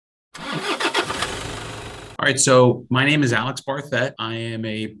All right, so my name is Alex Barthet. I am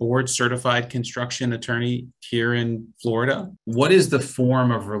a board certified construction attorney here in Florida. What is the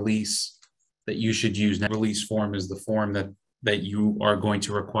form of release that you should use? Now, release form is the form that you are going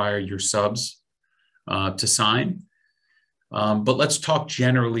to require your subs to sign. But let's talk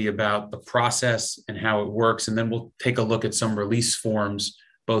generally about the process and how it works, and then we'll take a look at some release forms,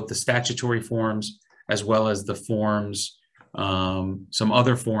 both the statutory forms as well as the forms, some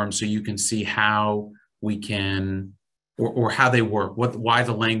other forms, so you can see how we can, or how they work, why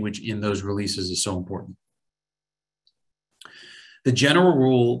the language in those releases is so important. The general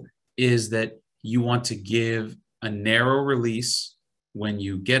rule is that you want to give a narrow release when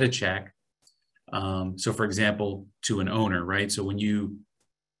you get a check. So for example, to an owner, right? So when you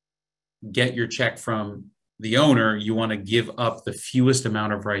get your check from the owner, you want to give up the fewest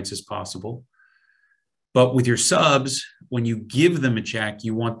amount of rights as possible. But with your subs, when you give them a check,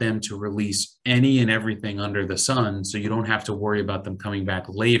 you want them to release any and everything under the sun, so you don't have to worry about them coming back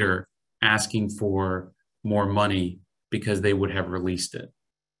later asking for more money because they would have released it.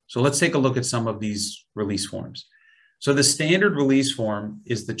 So let's take a look at some of these release forms. So the standard release form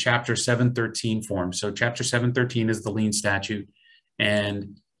is the Chapter 713 form. So Chapter 713 is the lien statute,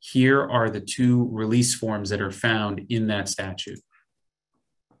 and here are the two release forms that are found in that statute.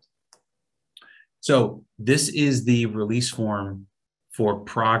 So this is the release form for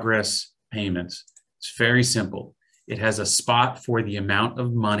progress payments. It's very simple. It has a spot for the amount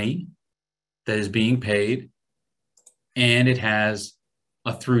of money that is being paid, and it has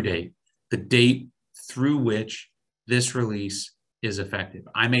a through date, the date through which this release is effective.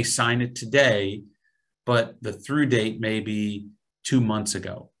 I may sign it today, but the through date may be 2 months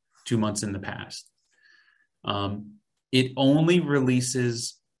ago, 2 months in the past. It only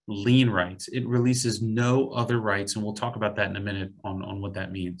releases lien rights. It releases no other rights, and we'll talk about that in a minute on what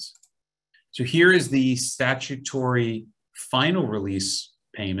that means. So here is the statutory final release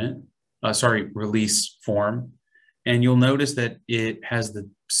release form, and you'll notice that it has the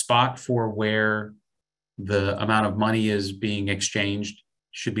spot for where the amount of money is being exchanged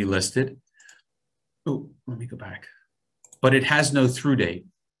should be listed. Oh, let me go back. But it has no through date.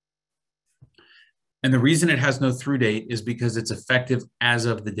 And the reason it has no through date is because it's effective as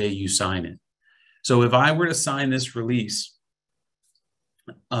of the day you sign it. So if I were to sign this release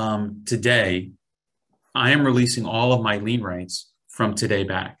today, I am releasing all of my lien rights from today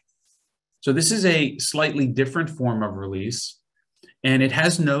back. So this is a slightly different form of release, and it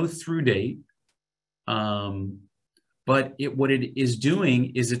has no through date. But what it is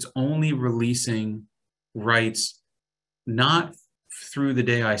doing is it's only releasing rights not through the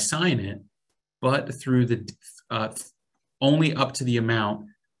day I sign it, but through the only up to the amount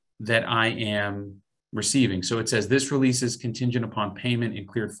that I am receiving. So it says this release is contingent upon payment in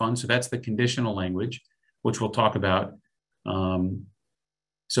cleared funds. So that's the conditional language, which we'll talk about.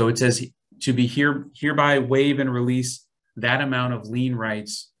 So it says to be hereby waive and release that amount of lien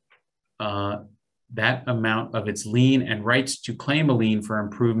rights, that amount of its lien and rights to claim a lien for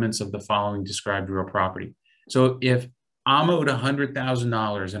improvements of the following described real property. So if I'm owed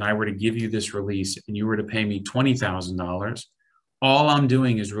 $100,000 and I were to give you this release and you were to pay me $20,000, all I'm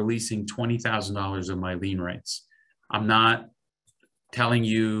doing is releasing $20,000 of my lien rights. I'm not telling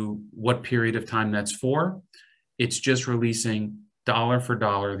you what period of time that's for. It's just releasing dollar for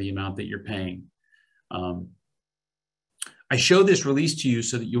dollar the amount that you're paying. I show this release to you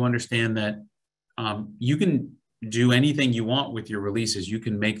so that you understand that you can do anything you want with your releases. You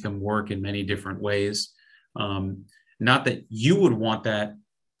can make them work in many different ways. Not that you would want that,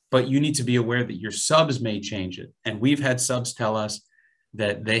 but you need to be aware that your subs may change it. And we've had subs tell us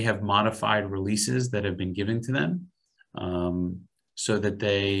that they have modified releases that have been given to them so that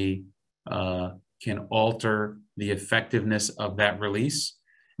they can alter the effectiveness of that release.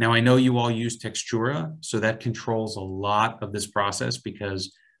 Now, I know you all use Textura, so that controls a lot of this process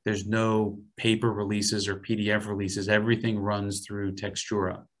because there's no paper releases or PDF releases. Everything runs through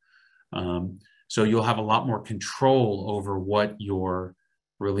Textura. So you'll have a lot more control over what your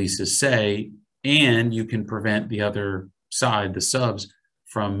releases say, and you can prevent the other side, the subs,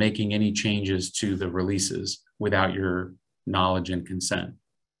 from making any changes to the releases without your knowledge and consent.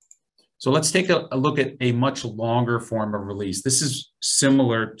 So let's take a look at a much longer form of release. This is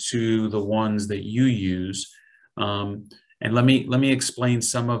similar to the ones that you use. And let me explain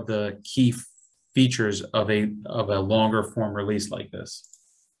some of the key features of a longer form release like this.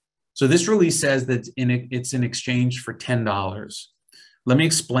 So this release says that it's in exchange for $10. Let me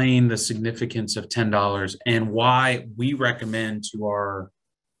explain the significance of $10 and why we recommend to our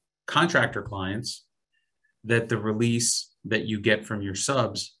contractor clients that the release that you get from your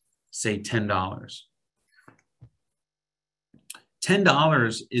subs say $10.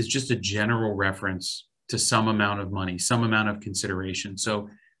 $10 is just a general reference to some amount of money, some amount of consideration. So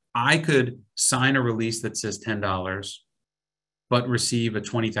I could sign a release that says $10, but receive a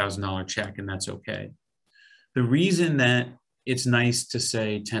 $20,000 check, and that's okay. The reason that it's nice to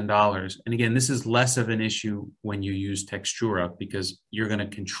say $10, and again, this is less of an issue when you use Textura, because you're going to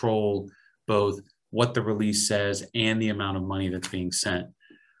control both what the release says and the amount of money that's being sent.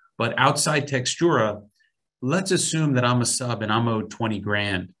 But outside Textura, let's assume that I'm a sub and I'm owed 20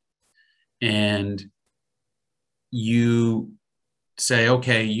 grand, and you say,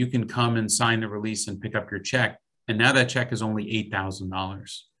 okay, you can come and sign the release and pick up your check. And now that check is only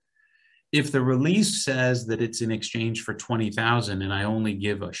 $8,000. If the release says that it's in exchange for 20,000 and I only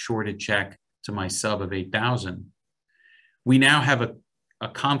give a shorted check to my sub of 8,000, we now have a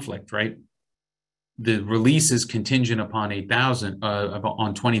conflict, right? The release is contingent upon 8,000,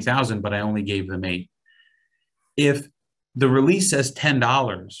 on 20,000, but I only gave them 8. If the release says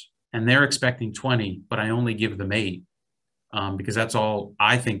 $10 and they're expecting 20, but I only give them 8, because that's all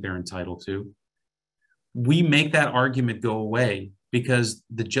I think they're entitled to, we make that argument go away, because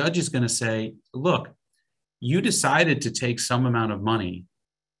the judge is going to say, look, you decided to take some amount of money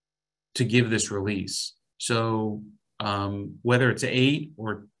to give this release. So whether it's 8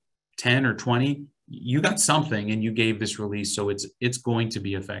 or 10 or 20, you got something and you gave this release, so it's going to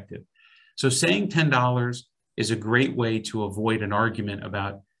be effective. So saying $10 is a great way to avoid an argument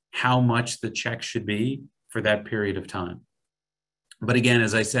about how much the check should be for that period of time. But again,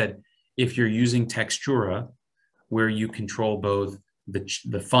 as I said, if you're using Textura, where you control both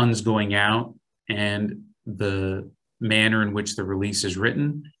the funds going out and the manner in which the release is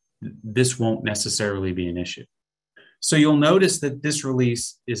written, this won't necessarily be an issue. So you'll notice that this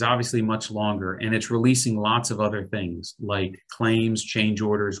release is obviously much longer, and it's releasing lots of other things like claims, change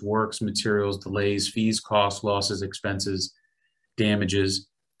orders, works, materials, delays, fees, costs, losses, expenses, damages.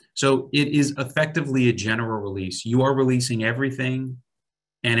 So it is effectively a general release. You are releasing everything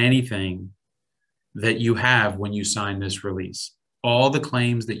and anything that you have when you sign this release. All the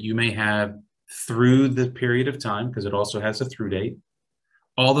claims that you may have through the period of time, because it also has a through date,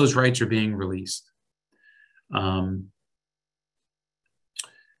 all those rights are being released.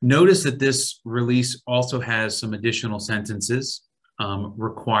 Notice that this release also has some additional sentences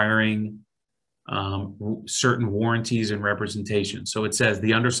requiring certain warranties and representations. So it says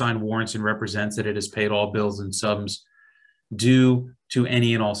the undersigned warrants and represents that it has paid all bills and sums due to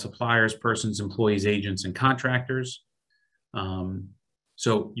any and all suppliers, persons, employees, agents, and contractors.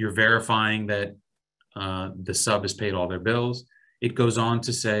 So you're verifying that the sub has paid all their bills. It goes on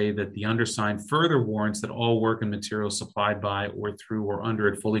to say that the undersigned further warrants that all work and materials supplied by or through or under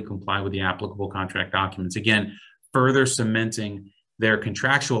it fully comply with the applicable contract documents. Again, further cementing their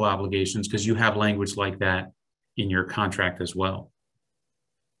contractual obligations, because you have language like that in your contract as well.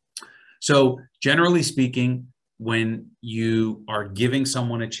 So generally speaking, when you are giving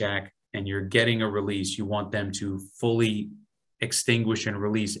someone a check and you're getting a release, you want them to fully extinguish and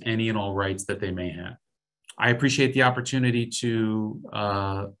release any and all rights that they may have. I appreciate the opportunity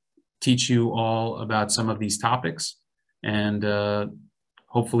to teach you all about some of these topics, and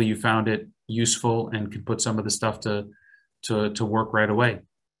hopefully you found it useful and can put some of the stuff to work right away.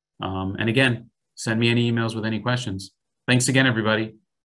 And again, send me any emails with any questions. Thanks again, everybody.